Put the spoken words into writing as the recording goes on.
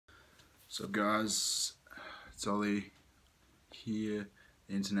So guys, it's Ollie here,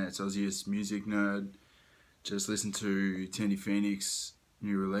 the internet's Aussiest music nerd. Just listened to Thandi Phoenix's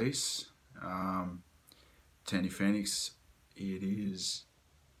new release. Thandi Phoenix, it is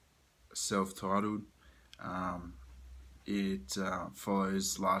self-titled. It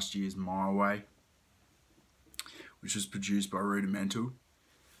follows last year's My Way, which was produced by Rudimental.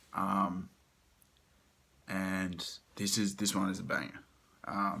 And this one is a banger.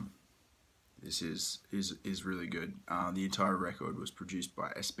 This is really good. The entire record was produced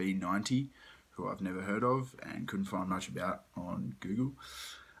by SB90, who I've never heard of and couldn't find much about on Google.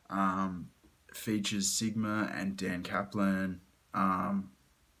 Features Sigma and Dan Kaplan on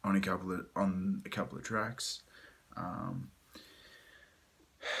a couple of tracks.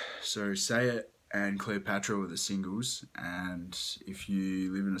 So Say It and Cleopatra were the singles, and if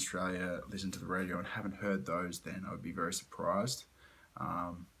you live in Australia, listen to the radio and haven't heard those, then I would be very surprised.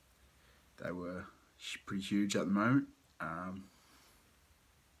 They were pretty huge at the moment.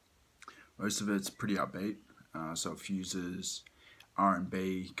 Most of it's pretty upbeat, so it fuses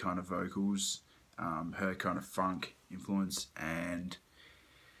R&B kind of vocals, her kind of funk influence, and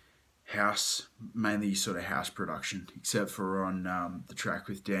house, mainly sort of house production, except for on the track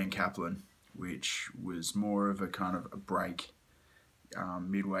with Dan Kaplan, which was more of a kind of a break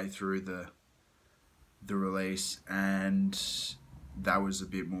midway through the release, and that was a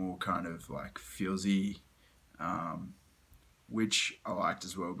bit more kind of like feelsy, which I liked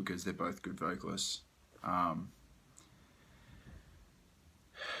as well because they're both good vocalists.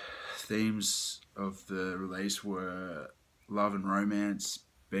 Themes of the release were love and romance,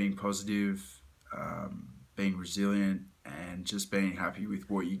 being positive, being resilient, and just being happy with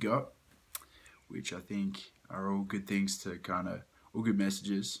what you got, which I think are all good things to all good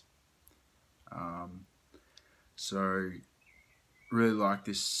messages. So really like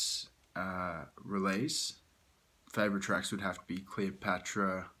this release. Favorite tracks would have to be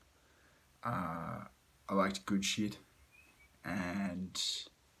Cleopatra. I liked Good Shit, and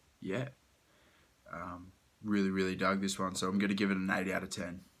yeah, really dug this one. So I'm gonna give it an 8 out of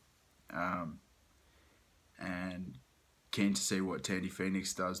 10. And keen to see what Thandi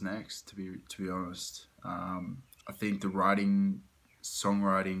Phoenix does next. To be honest, I think the writing,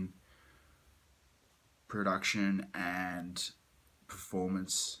 songwriting, production, and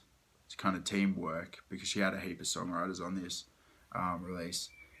performance, it's kind of teamwork, because she had a heap of songwriters on this release,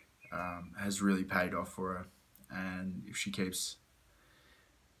 has really paid off for her. And if she keeps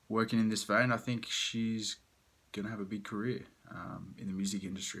working in this vein, I think she's gonna have a big career in the music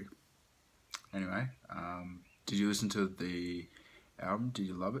industry. Anyway, did you listen to the album? Did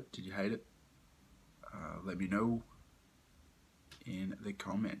you love it? Did you hate it? Let me know in the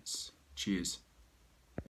comments. Cheers.